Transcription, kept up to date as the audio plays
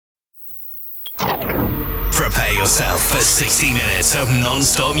Prepare yourself for 60 minutes of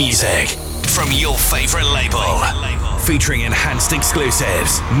non-stop music from your favorite label, featuring enhanced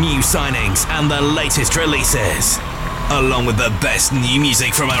exclusives, new signings, and the latest releases, along with the best new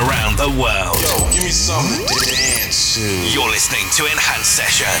music from around the world. Yo, give me something to dance to. You're listening to Enhanced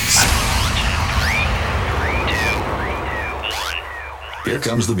Sessions. Here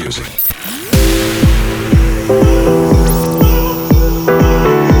comes the music.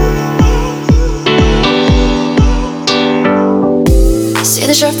 See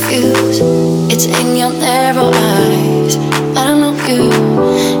the sharp views, it's in your narrow eyes. I don't know you,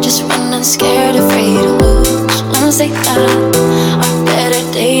 just running scared, afraid to lose. Wanna say that our better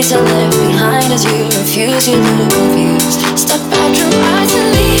days are left behind as you refuse, you look confused. Stop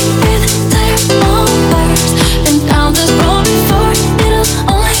patronizing me with tired words. Been down this road before, it'll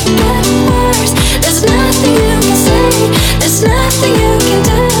only get worse. There's nothing you can say, there's nothing you can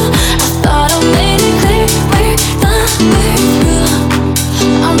do. I thought I made it clear, we're done, we're through.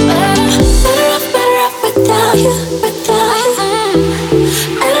 I'm better off without you, without you.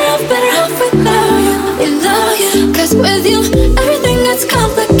 Better off without you, without you. 'Cause with you, everything gets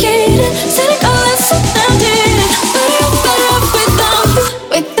complicated. Cynical and so outdated. Better off without you,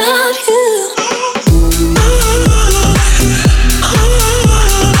 without you.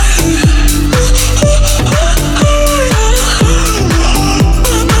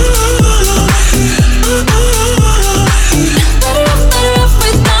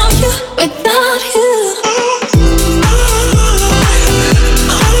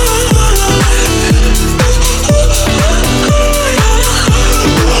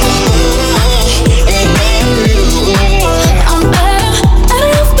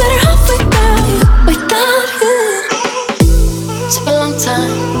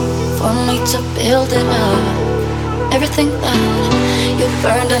 Build it up, everything that you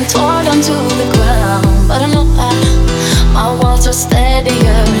burned and tore down to the ground. But I know that my walls are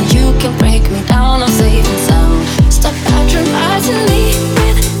steadier and you can break me down, I'm safe and sound. Stop patronizing me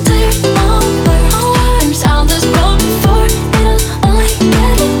with tired words. I'm down this road before, it'll only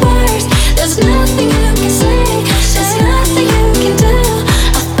get worse. There's nothing you can say, there's nothing you can do.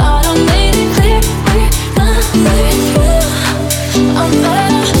 I thought I made it clear, we're done, we're through. I'm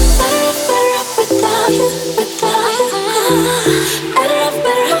better off without you, without you.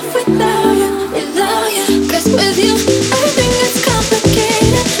 Better off without you, without you. 'Cause with you, everything is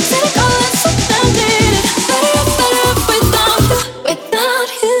complicated. Cynical and so outdated. Better off without you, without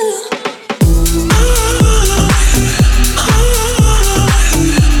you.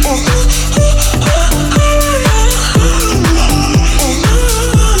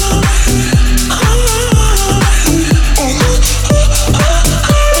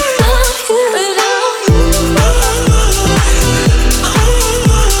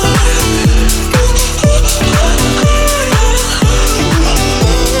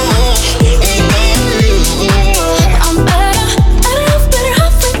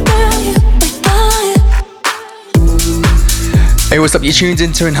 Hey, what's up? You're tuned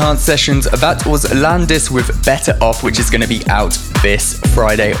into Enhanced Sessions. That was Landis with Better Off, which is going to be out this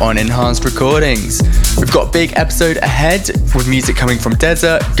Friday on Enhanced Recordings. We've got a big episode ahead with music coming from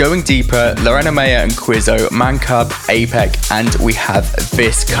Desert, Going Deeper, Lorena Mayer and Quizzo, Mancub, Apec, and we have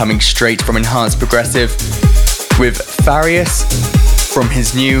this coming straight from Enhanced Progressive with Farius from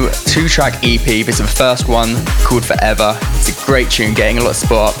his new 2-track EP. This is the first one called Forever. It's a great tune, getting a lot of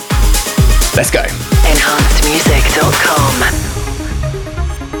support. Let's go. Enhancedmusic.com.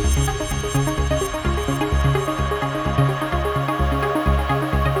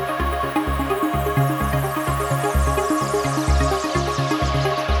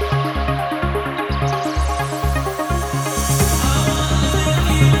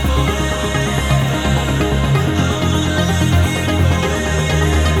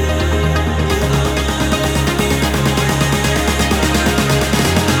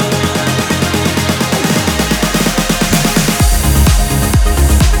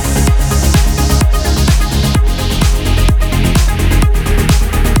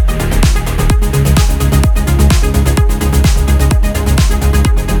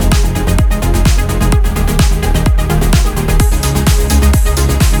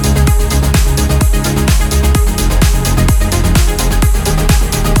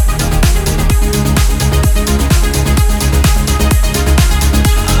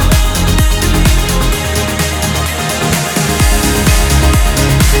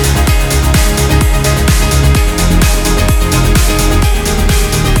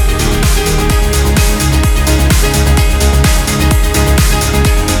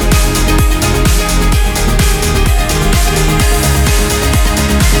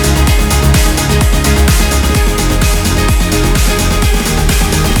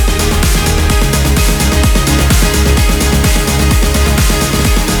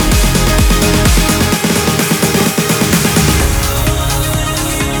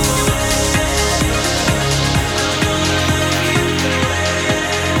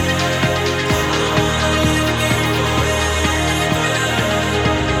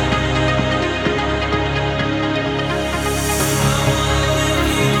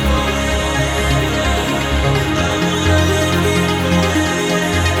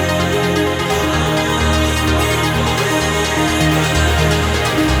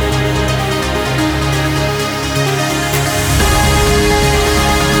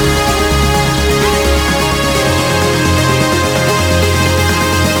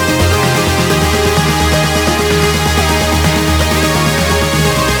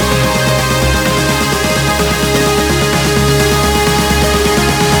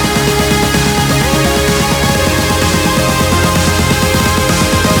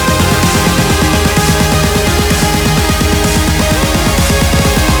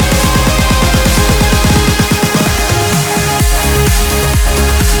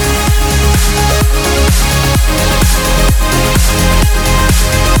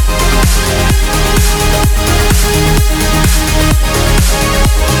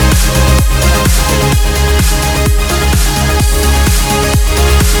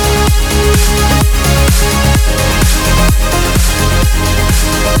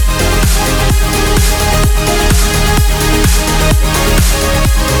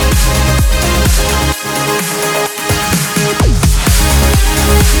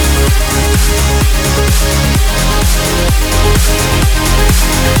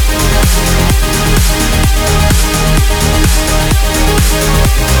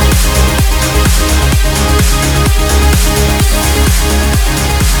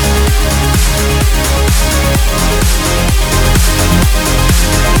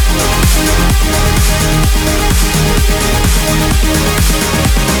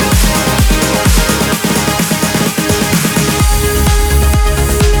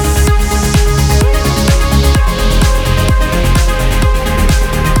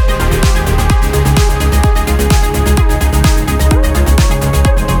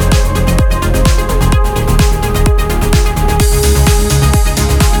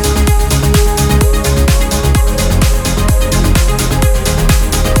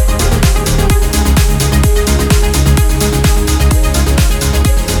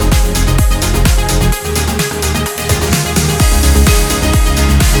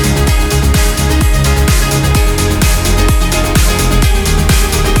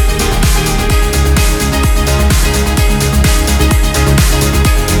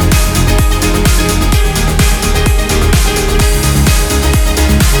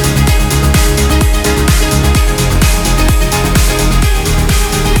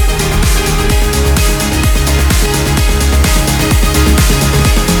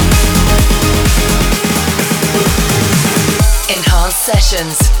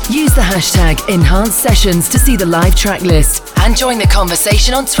 Sessions. Use the hashtag Enhanced Sessions to see the live track list and join the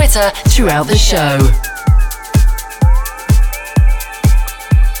conversation on Twitter throughout the show.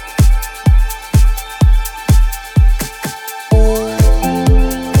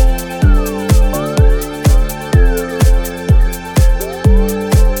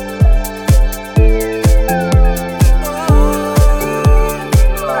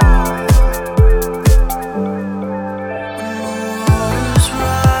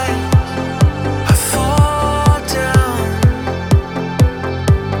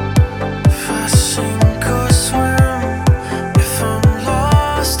 Sing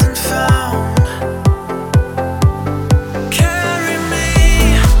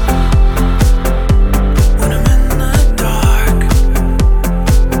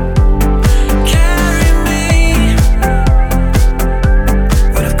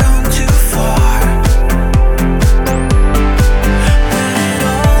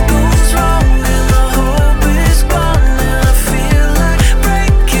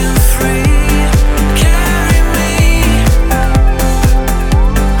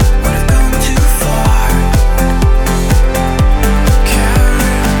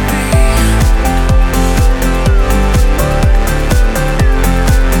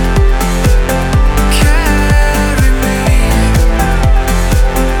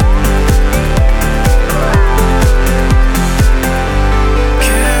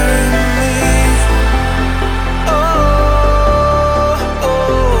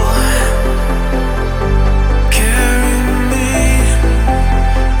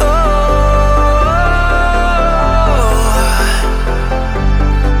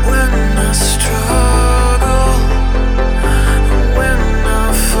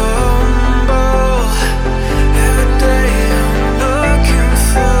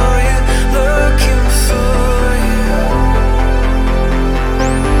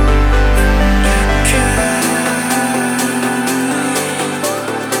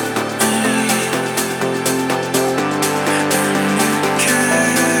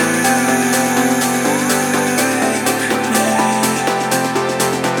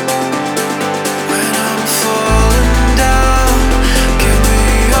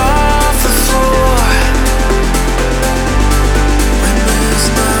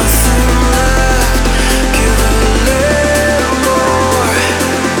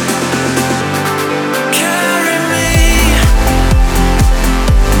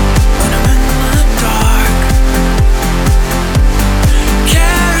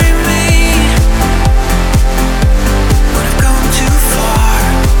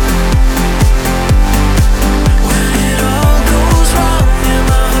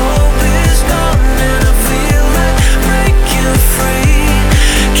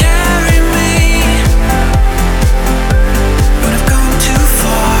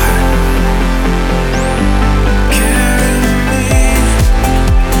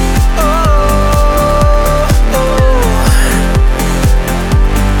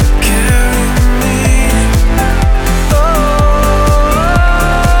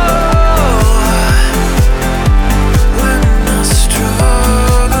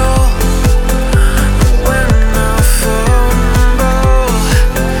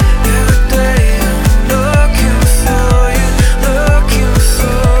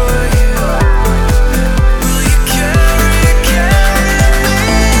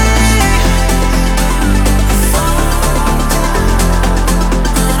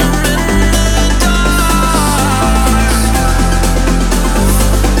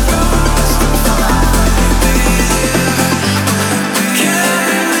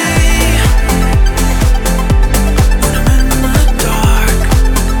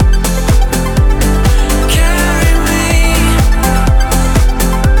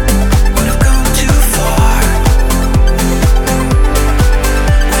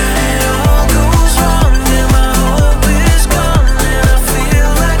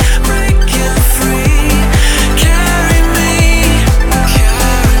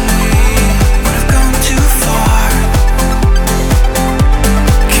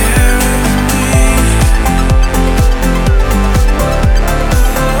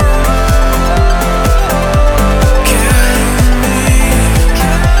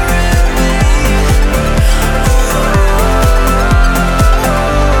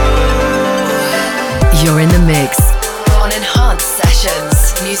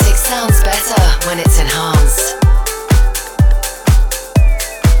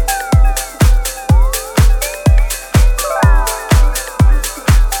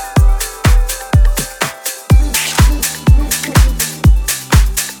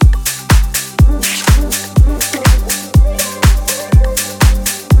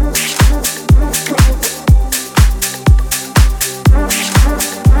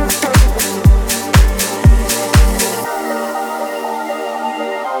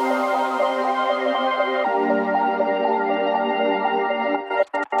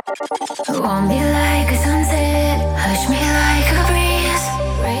Warm me like a sunset, hush me like a breeze,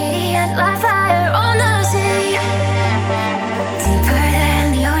 radiant like fire on the sea. Deeper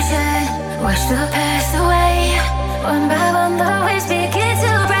than the ocean, wash the past away. One by one the waves begin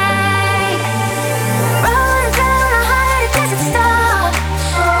to break. Rolling down a hard desert storm.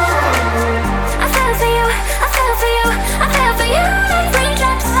 I fell for you, I fell for you, I fell for you. Like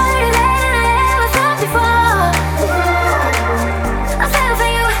raindrops harder than I ever felt before. I fell for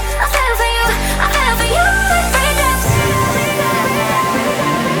you, I fell for you, I fell for you. Like raindrops.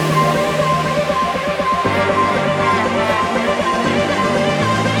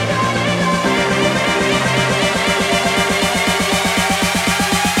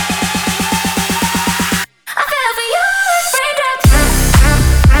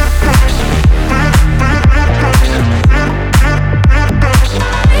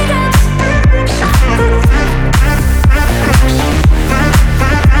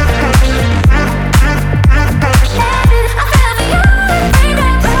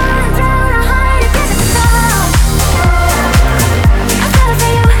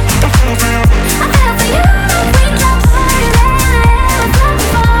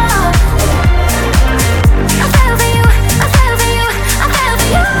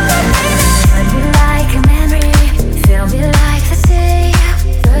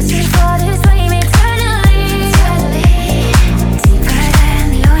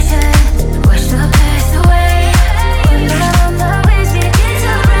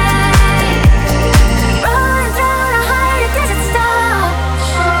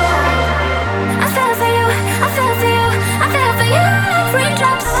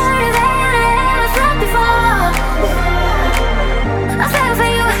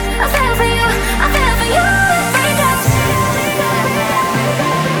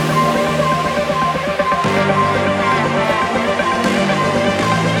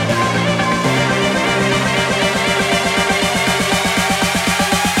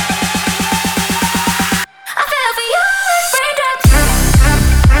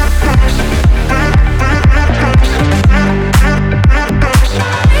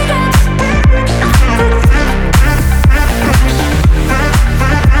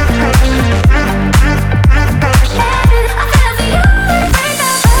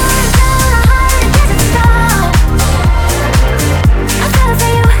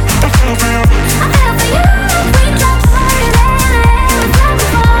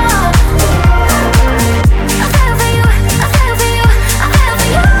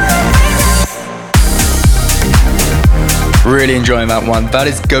 Really enjoying that one. That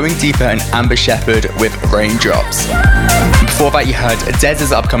is Going Deeper and Amber Shepherd with Raindrops. Before that you heard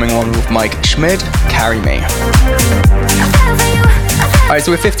Dez's upcoming one with Mike Schmid, Carry Me. Alright,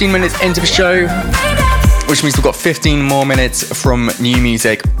 so we're 15 minutes into the show, which means we've got 15 more minutes from new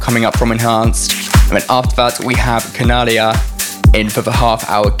music coming up from Enhanced. And then after that we have Canalia in for the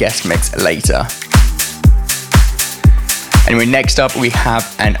half-hour guest mix later. Anyway, next up we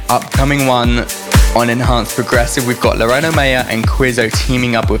have an upcoming one on Enhanced Progressive. We've got Lorena Mayer and Quizzo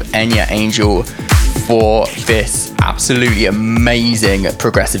teaming up with Enya Angel for this absolutely amazing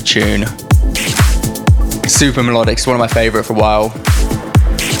progressive tune. Super melodic, it's one of my favourite for a while.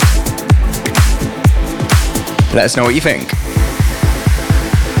 Let us know what you think.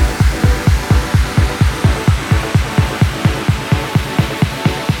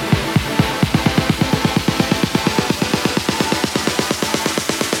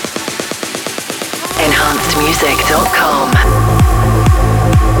 enhancedmusic.com.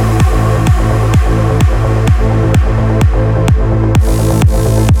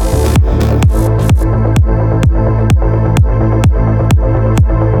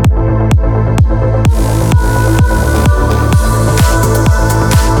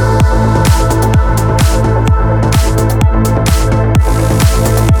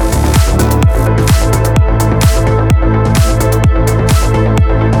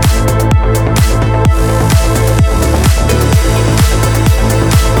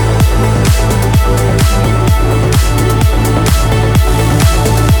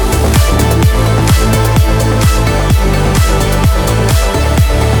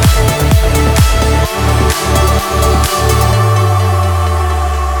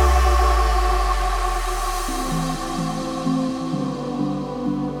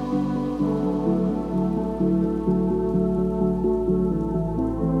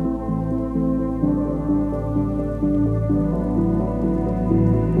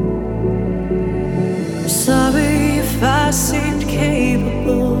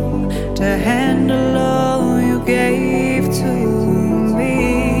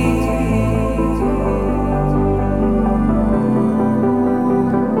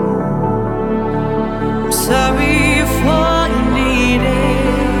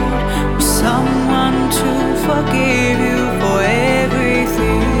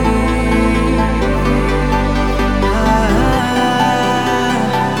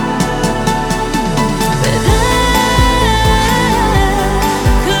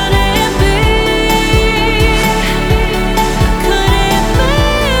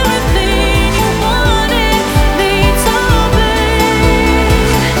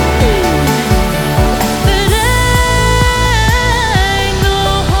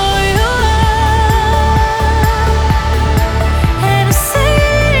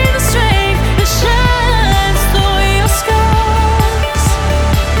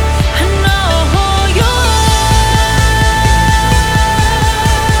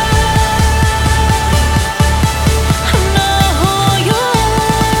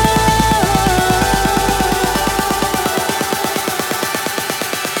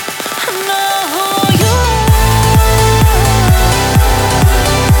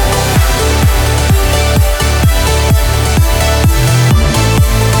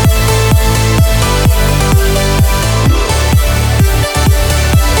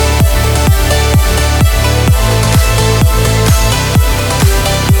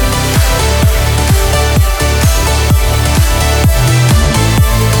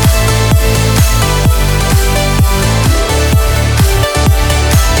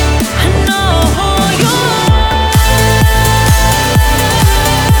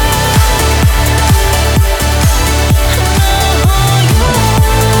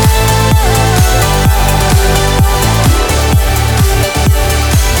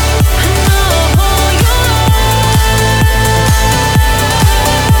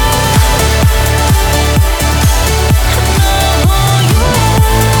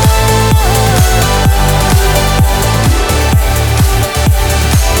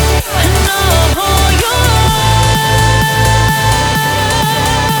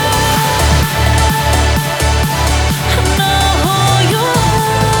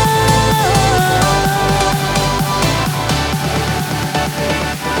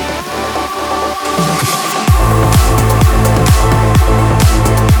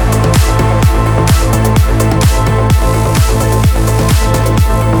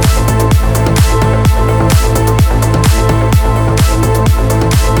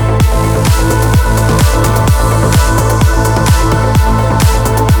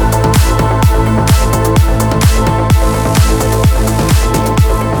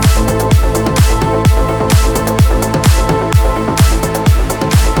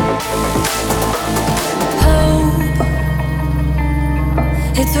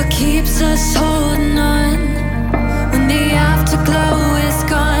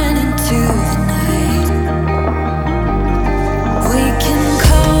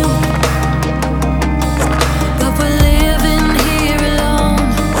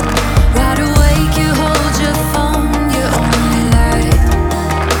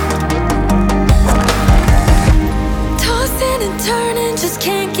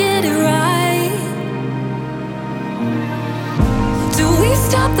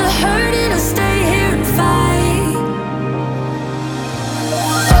 stop the hurting or stay here and fight?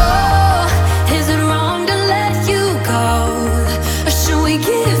 Oh, is it wrong to let you go? Or should we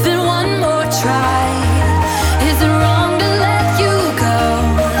give it one more try? Is it wrong to let you go?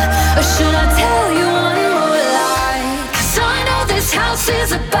 Or should I tell you one more lie? 'Cause I know this house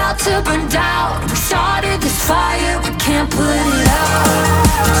is about to burn down. We started this fire, we can't put it out.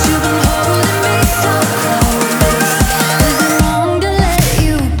 But you've been holding me so close. Is it wrong to let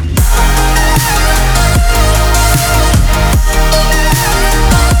you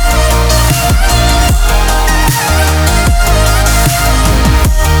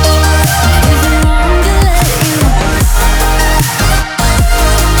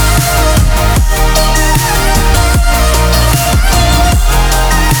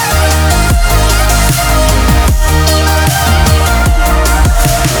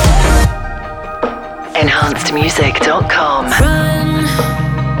enhancedmusic.com. run?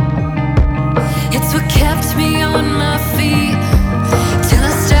 It's what kept me on my feet till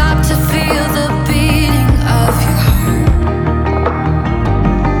I stopped to feel the beating of your heart.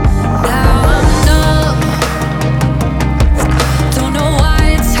 Now I'm numb, don't know why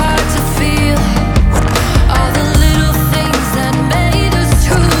it's hard to feel all the little things that made us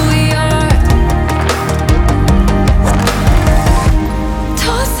who we are.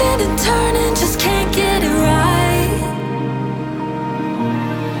 Tossing and turning, just can't get it right.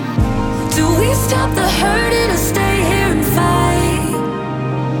 Do we stop the hurting or stay here and fight?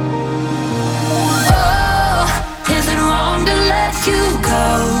 Oh, is it wrong to let you go?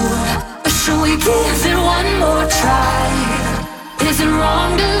 Or should we give it one more try? Is it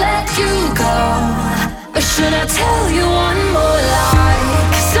wrong to let you go? Or should I tell you one more lie?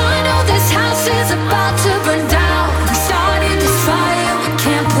 'Cause I know this house is about to burn down. We started this fire, we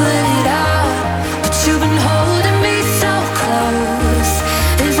can't put it out. But you've been holding me so close.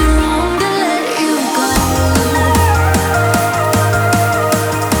 Is it wrong to let you go?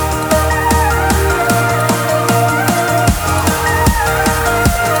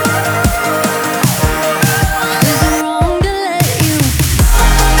 Is it wrong to let you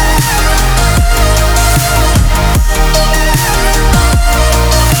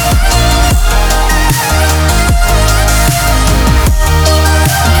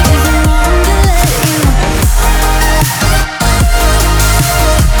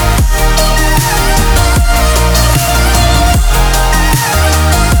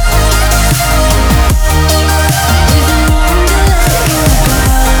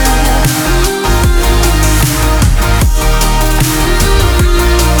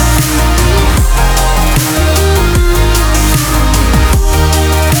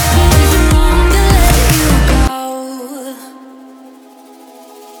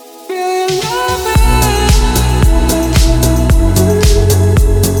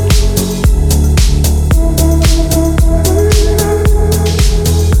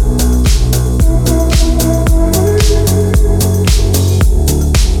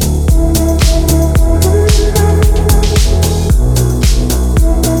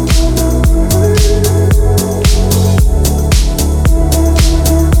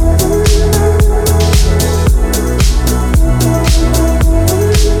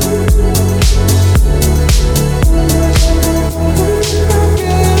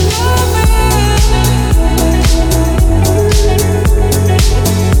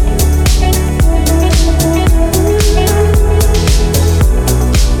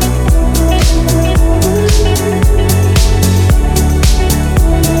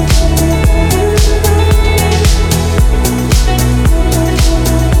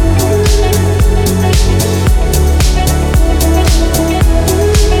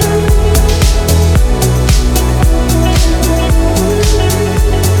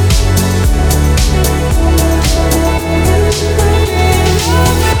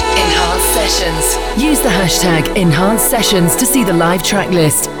Enhanced Sessions to see the live track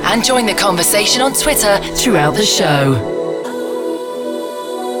list and join the conversation on Twitter throughout the show.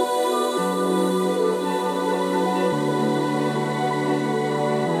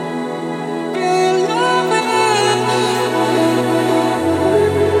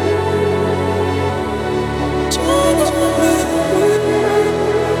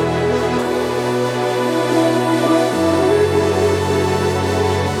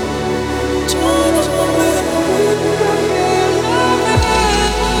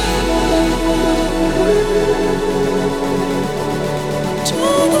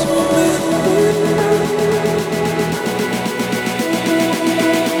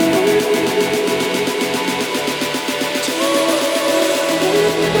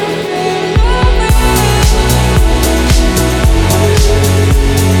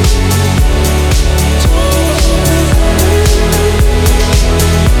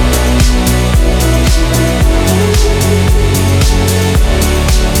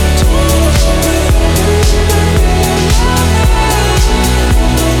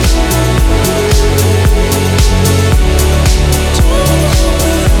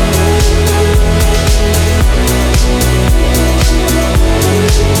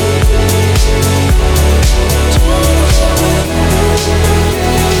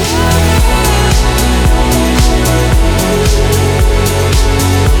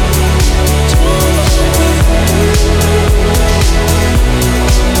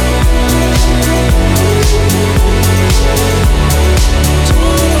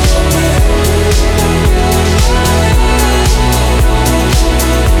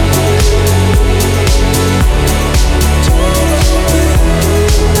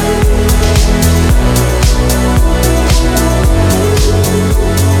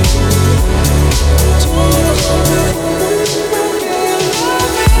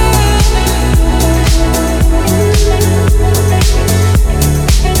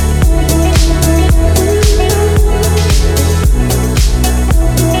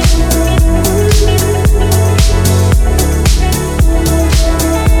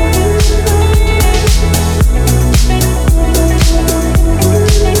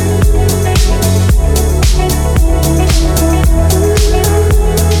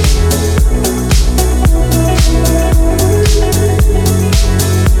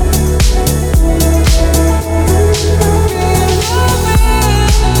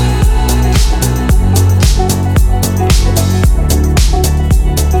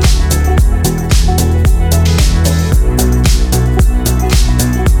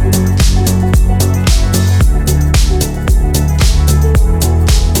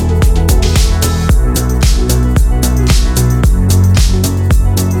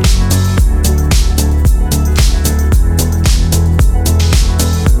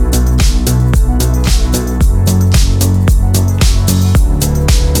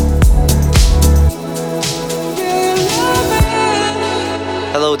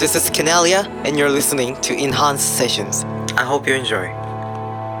 this is Kenelia, and you're listening to Enhanced Sessions. I hope you enjoy.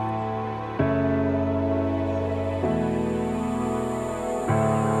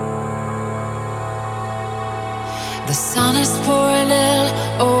 The sun is pouring in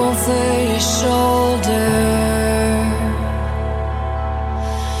over your shoulder,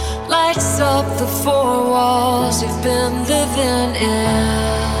 lights up the four walls you've been living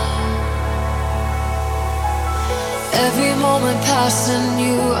in. Every moment passing,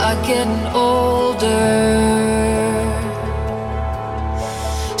 you are getting older.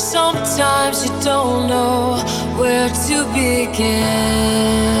 Sometimes you don't know where to begin,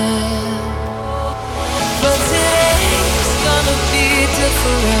 but today's gonna be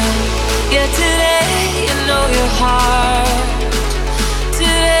different. Yeah, today you know your heart.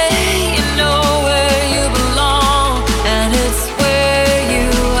 Today you know where you belong, and it's where you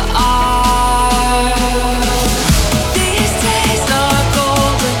are. These days are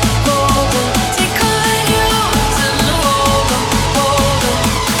golden, golden. Take all yours and hold them, hold them.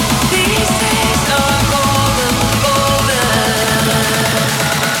 These days are golden, golden.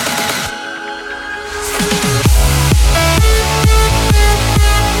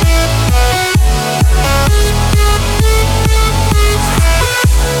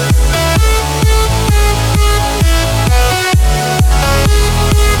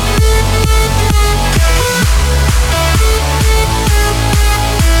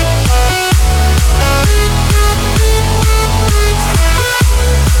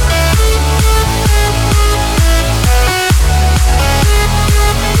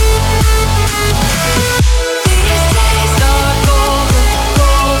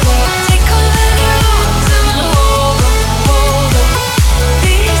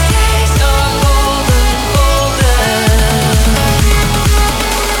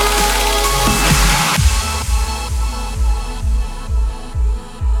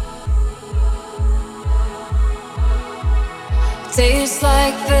 Days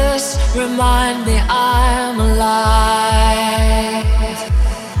like this remind me I'm alive.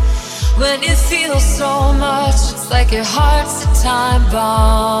 When you feel so much, it's like your heart's a time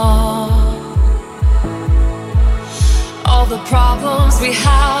bomb. All the problems we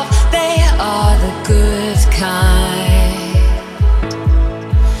have, they are the good kind.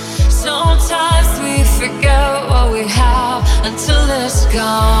 Sometimes we forget what we have until it's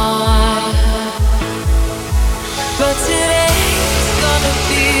gone. But today's gonna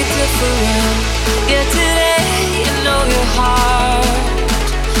be different. Yeah, today you know your heart.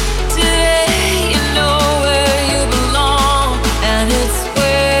 Today you know where you belong, and it's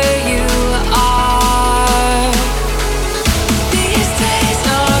where you are. These days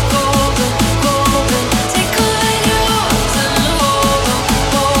are golden, golden. Take all yours and hold them,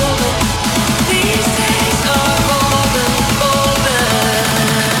 hold them. These days are golden, golden.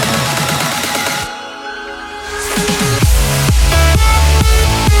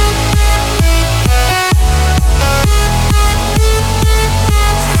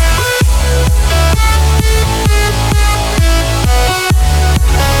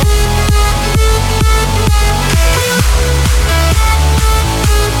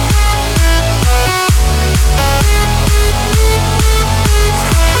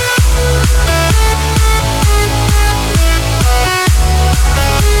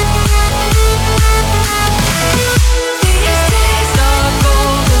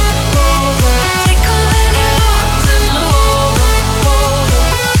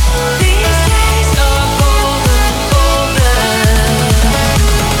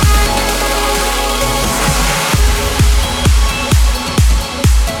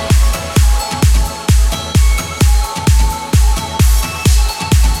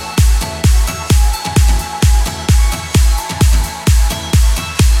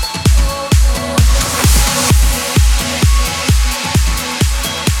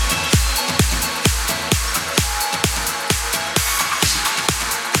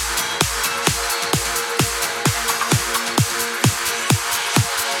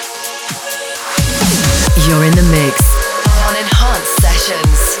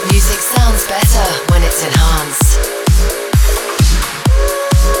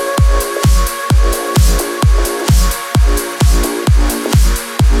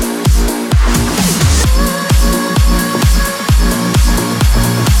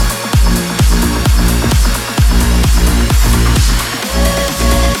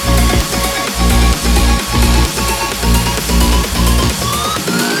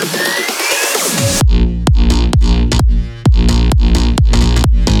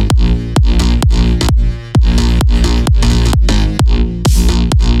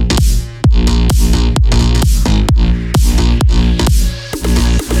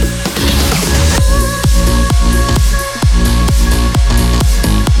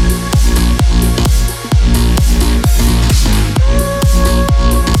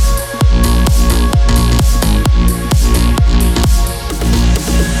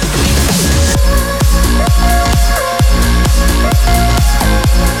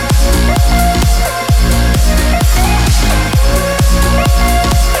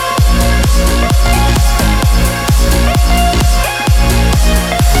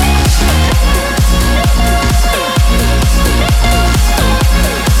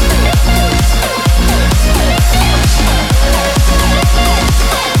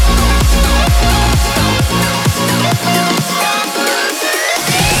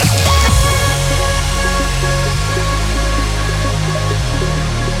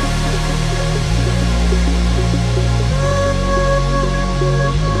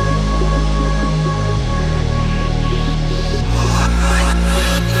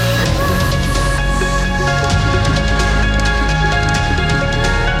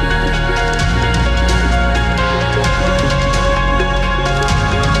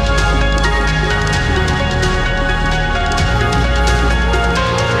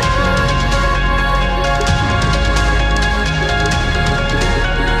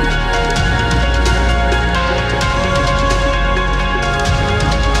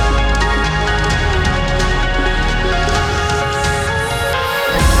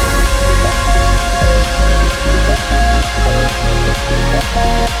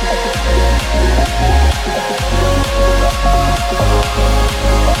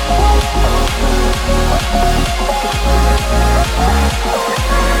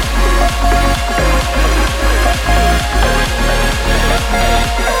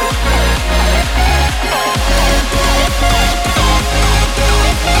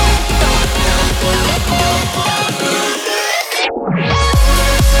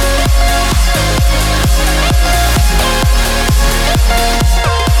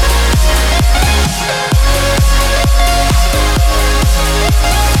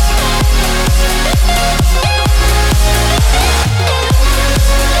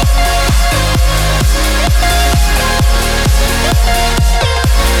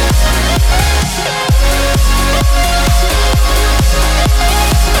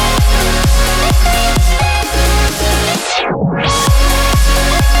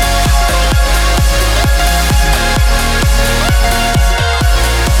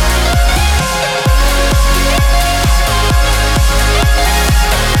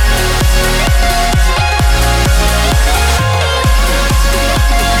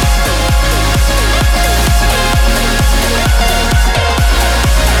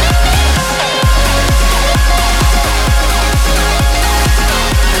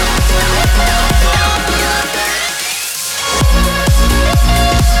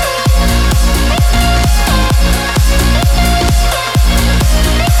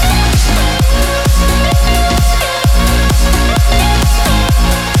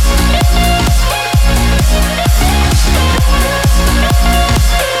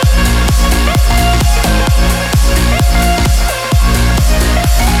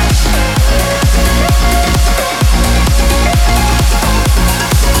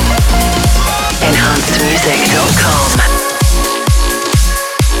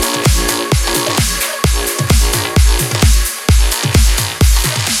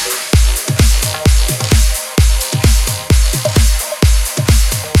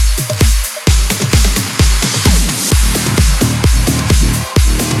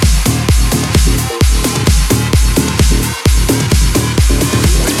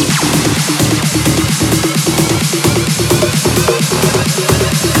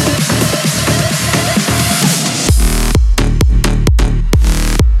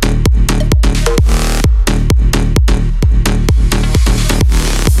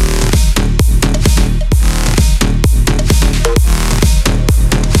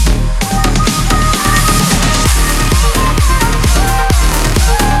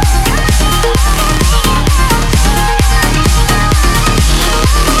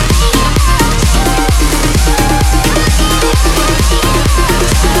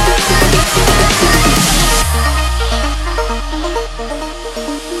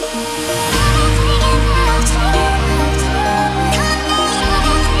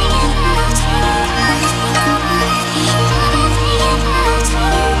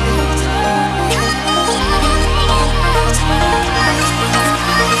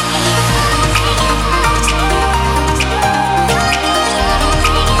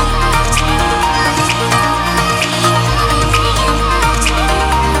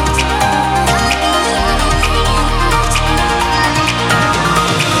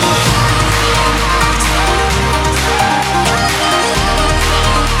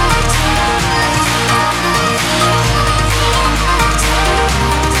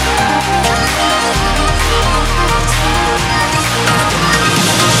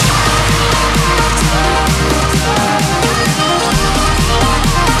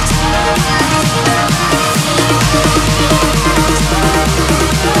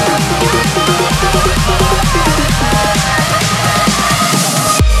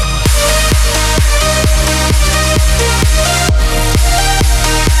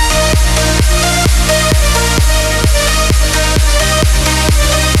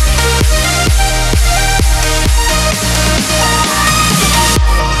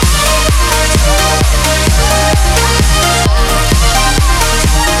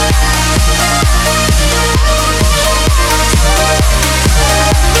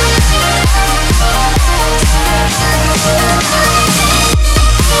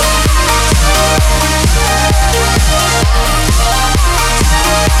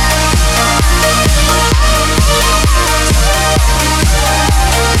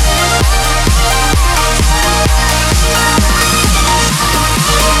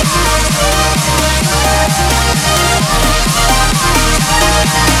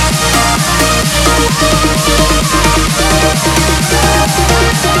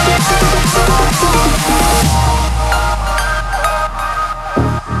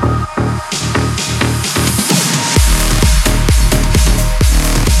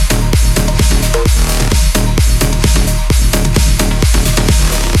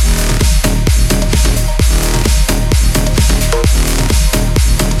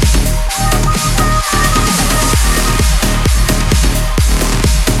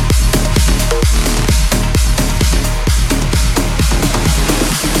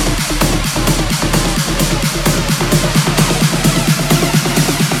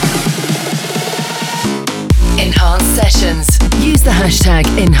 Use the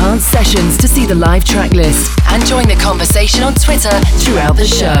hashtag Enhanced Sessions to see the live track list and join the conversation on Twitter throughout the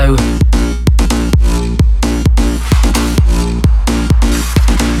show.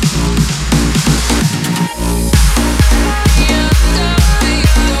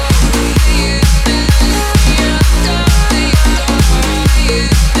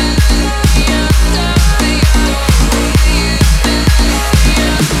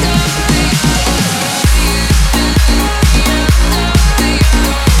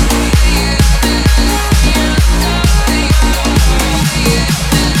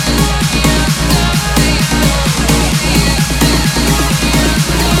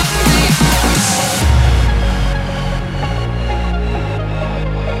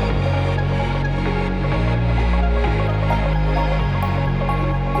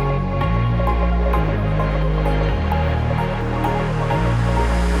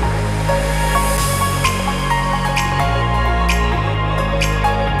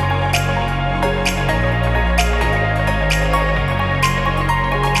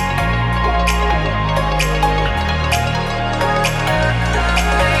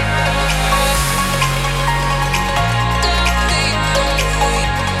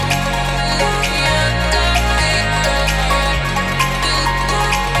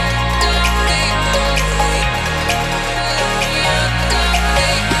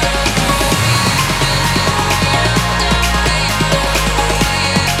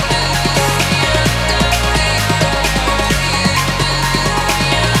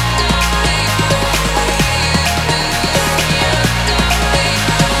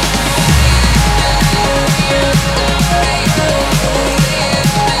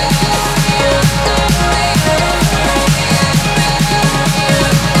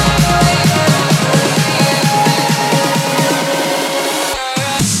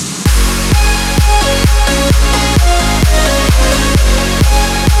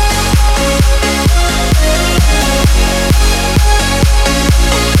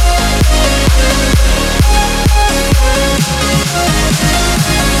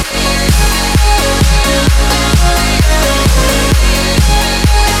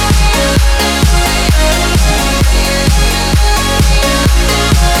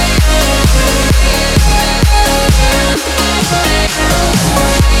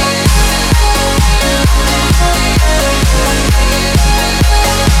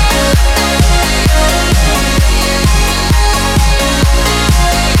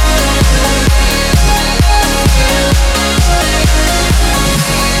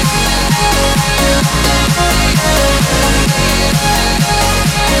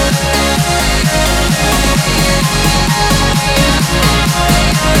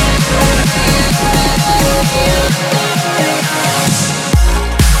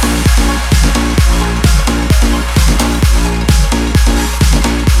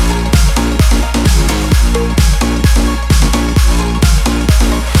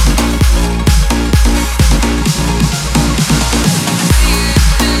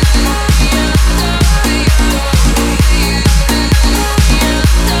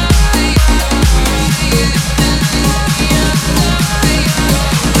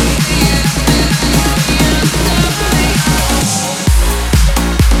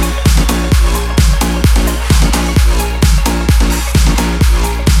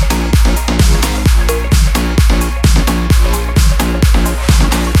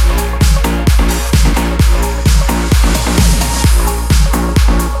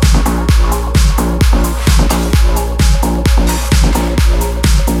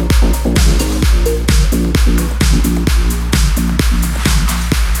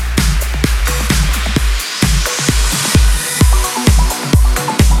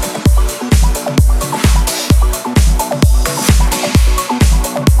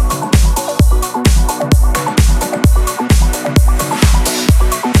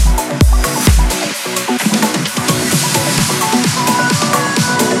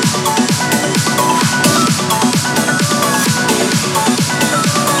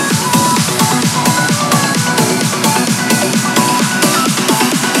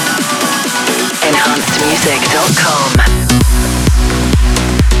 enhancedmusic.com.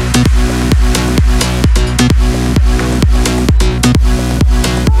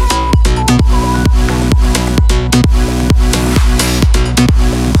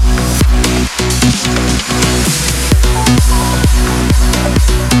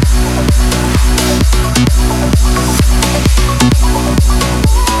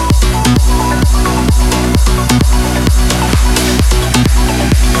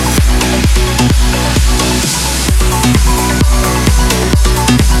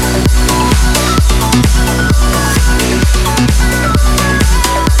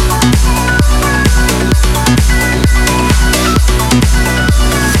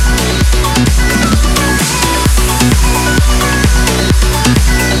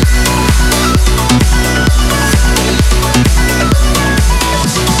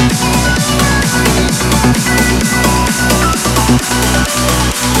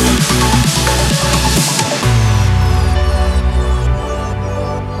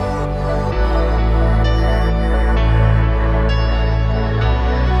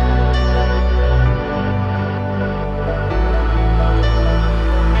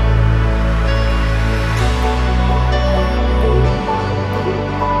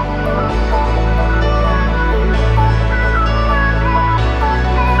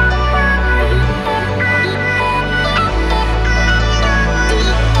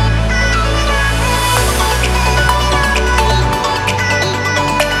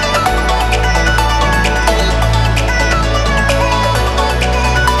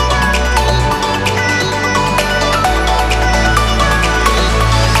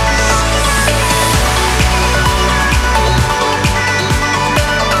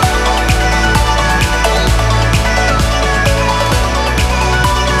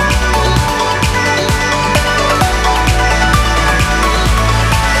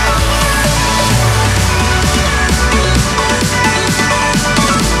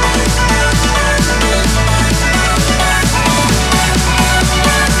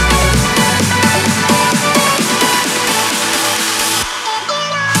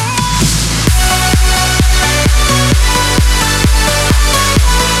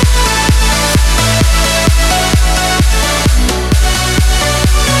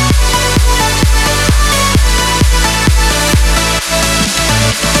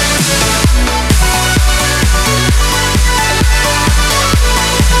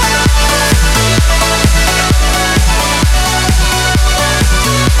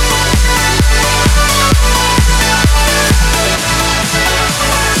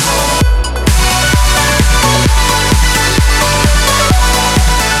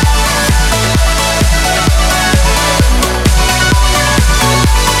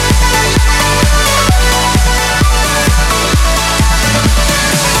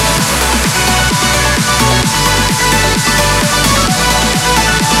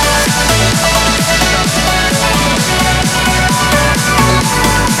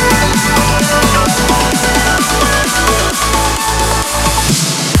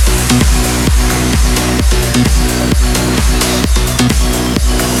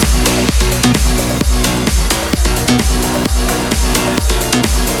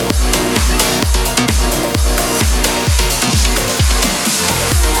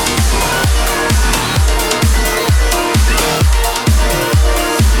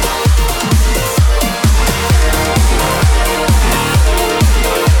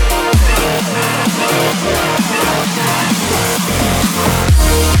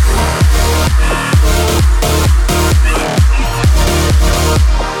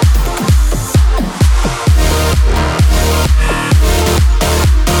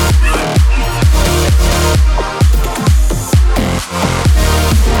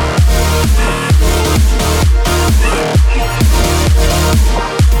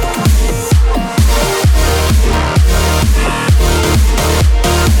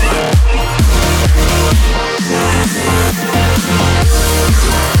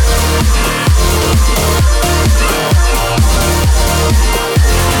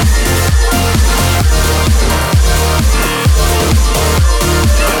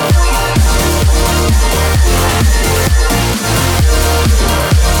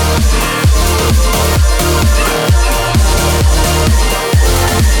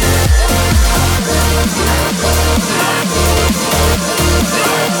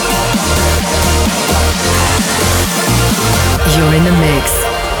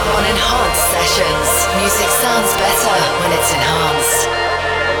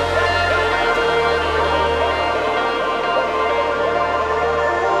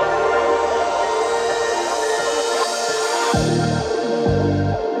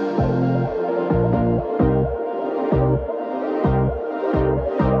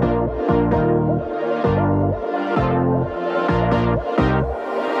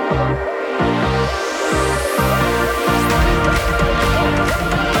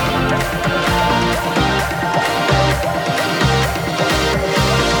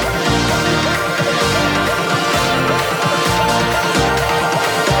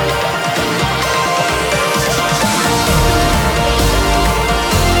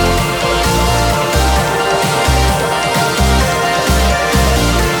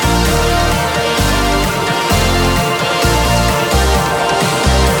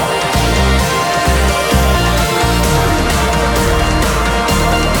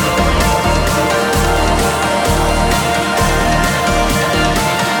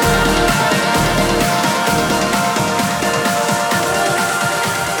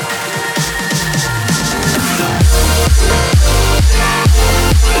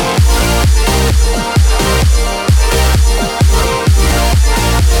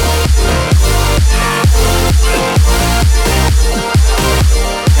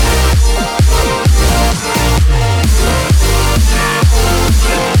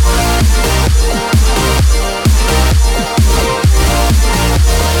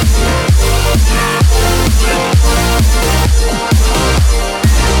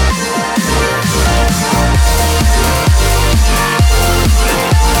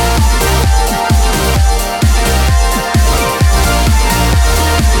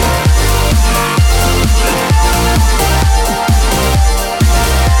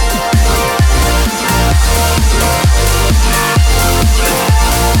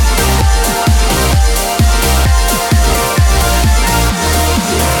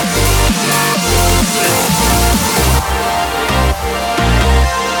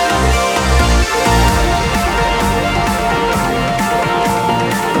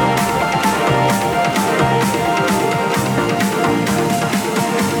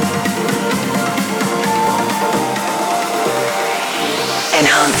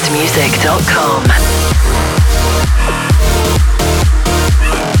 nonstopmusic.com.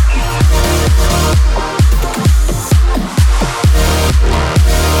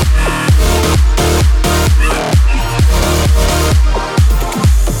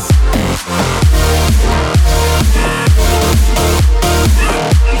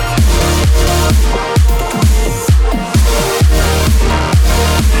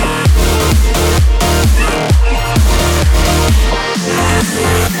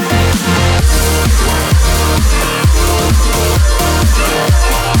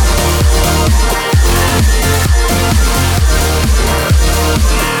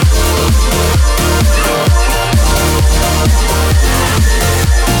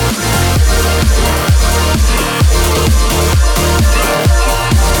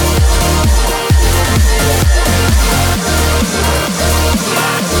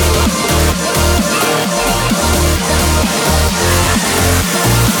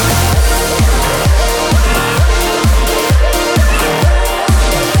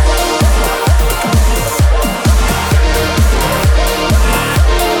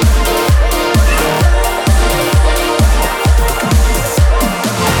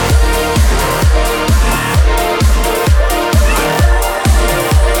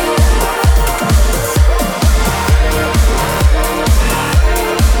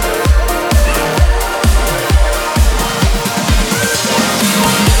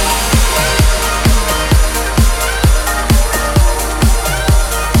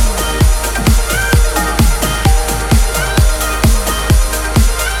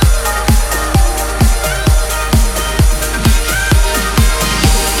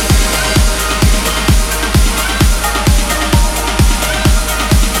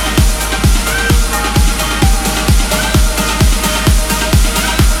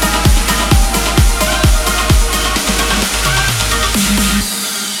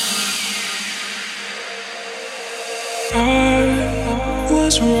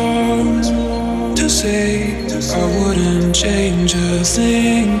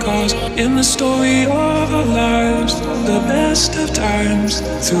 In the story of our lives, the best of times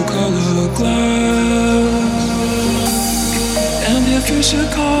through color glass. And if you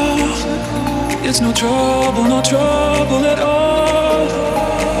should call, it's no trouble at all.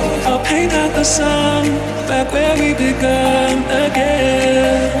 I'll paint out the sun back where we began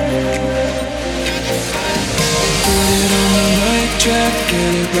again. Put it on the right track,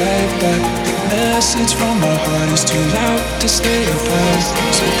 get it right back. Message from my heart is too loud to stay apart.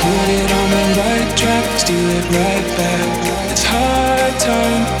 So put it on the right track, steal it right back. It's high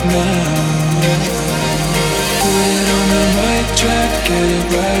time now. Put it on the right track, get it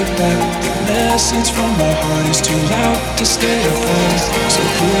right back. Message from my heart is too loud to stay apart. So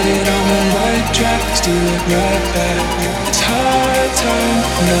put it on the right track, steal it right back. It's high time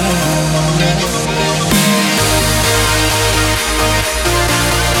now.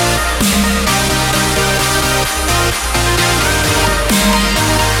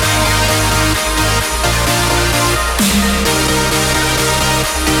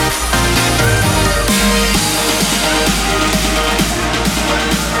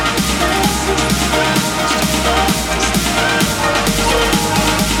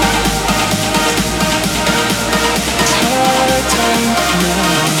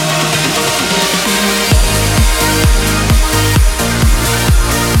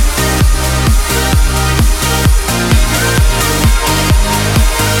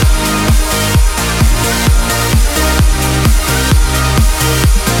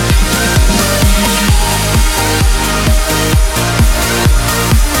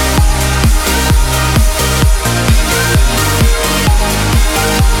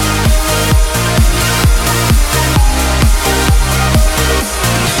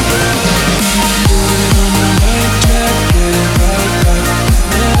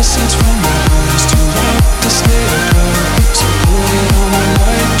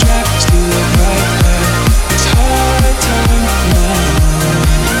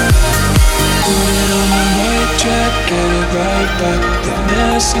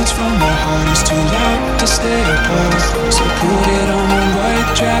 Message from my heart is too loud to stay apart. So put it on the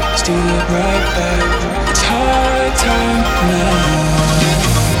right track, steal it right back. It's high time now.